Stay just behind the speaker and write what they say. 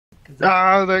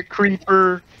Ah, that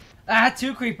creeper. Ah,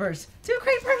 two creepers! Two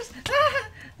creepers! Ah!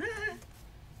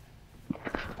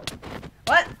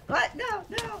 What? What? No!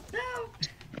 No! No!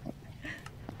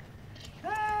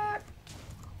 Ah!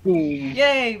 Boom.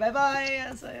 Yay! Bye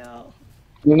bye, SAL.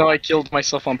 You know I killed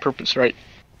myself on purpose, right?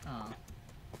 Oh.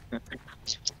 So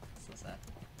sad.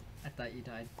 I thought you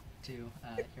died to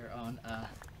your own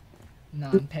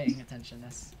non-paying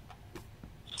attentionness.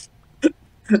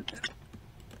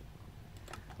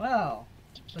 Well,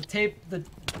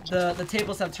 the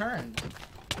tables have turned.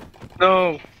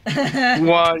 No.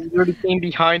 Why? You already came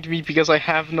behind me because I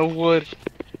have no wood.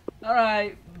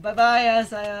 Alright, bye bye,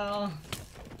 SIL.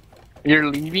 You're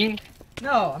leaving?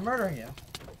 No, I'm murdering you.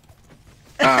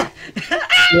 Ah.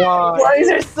 Why? Why is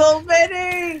there so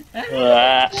many?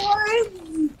 Ah. Why?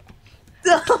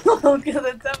 No, because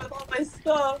it's having all my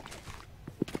stuff.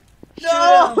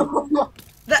 No!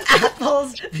 The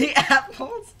apples! The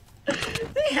apples!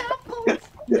 The apples!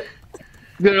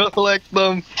 Gonna collect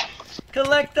them.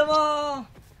 Collect them all!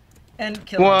 And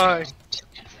kill Why?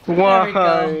 them. Why?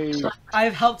 There we go.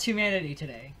 I've helped humanity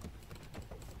today.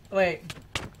 Wait.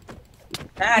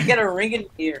 Ah, get a ring in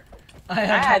here. I have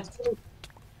Ah, helped.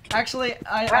 Actually,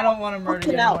 I don't want to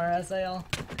murder you anymore, SAL.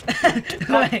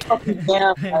 Wait.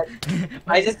 Damn,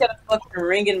 I just got a fucking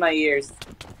ring in my ears.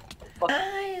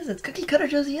 Guys, it's Cookie Cutter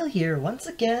Josiel here. Once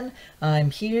again, I'm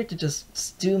here to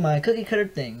just do my cookie cutter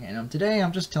thing. And today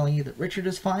I'm just telling you that Richard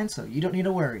is fine, so you don't need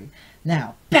to worry.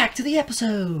 Now, back to the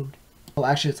episode! Well,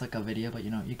 actually, it's like a video, but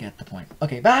you know, you get the point.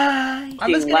 Okay, bye!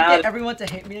 I'm just gonna get everyone to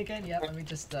hate me again. Yep, let me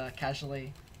just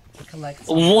casually collect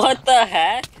some. What the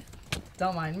heck?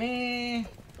 Don't mind me.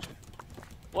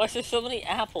 Why is there so many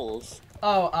apples?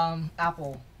 Oh,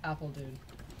 Apple dude.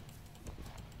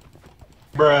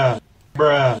 Bruh.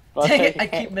 Bruh. Dang it, I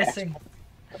keep missing.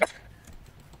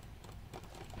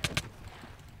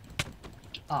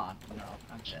 Oh, no,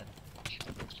 I'm dead.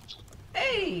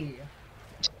 Hey!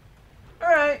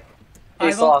 Alright.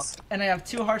 Hey, Sauce. And I have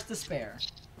 2 hearts to spare.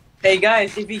 Hey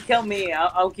guys, if you kill me,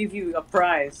 I'll give you a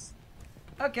prize.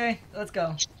 Okay, let's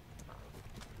go.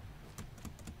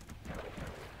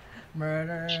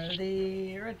 Murder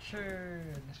the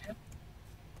Richard.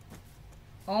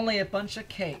 Only a bunch of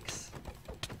cakes.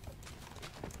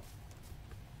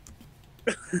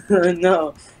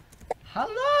 No.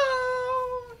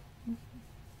 Hello?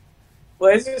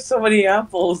 Why is there so many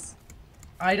apples?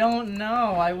 I don't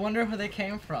know. I wonder where they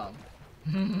came from.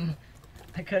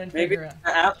 I couldn't Maybe figure out.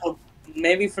 the apple.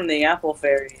 Maybe from the apple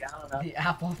fairy. I don't know. The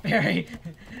apple fairy.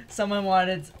 Someone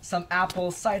wanted some apple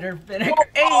cider vinegar.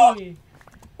 Hey!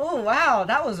 Oh wow,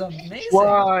 that was amazing.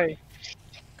 Why?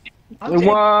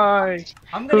 Why?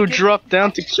 Who dropped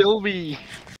down to kill me?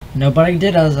 Nobody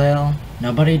did, Azael.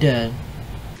 Nobody did.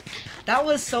 That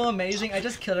was so amazing. I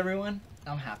just killed everyone.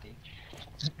 I'm happy.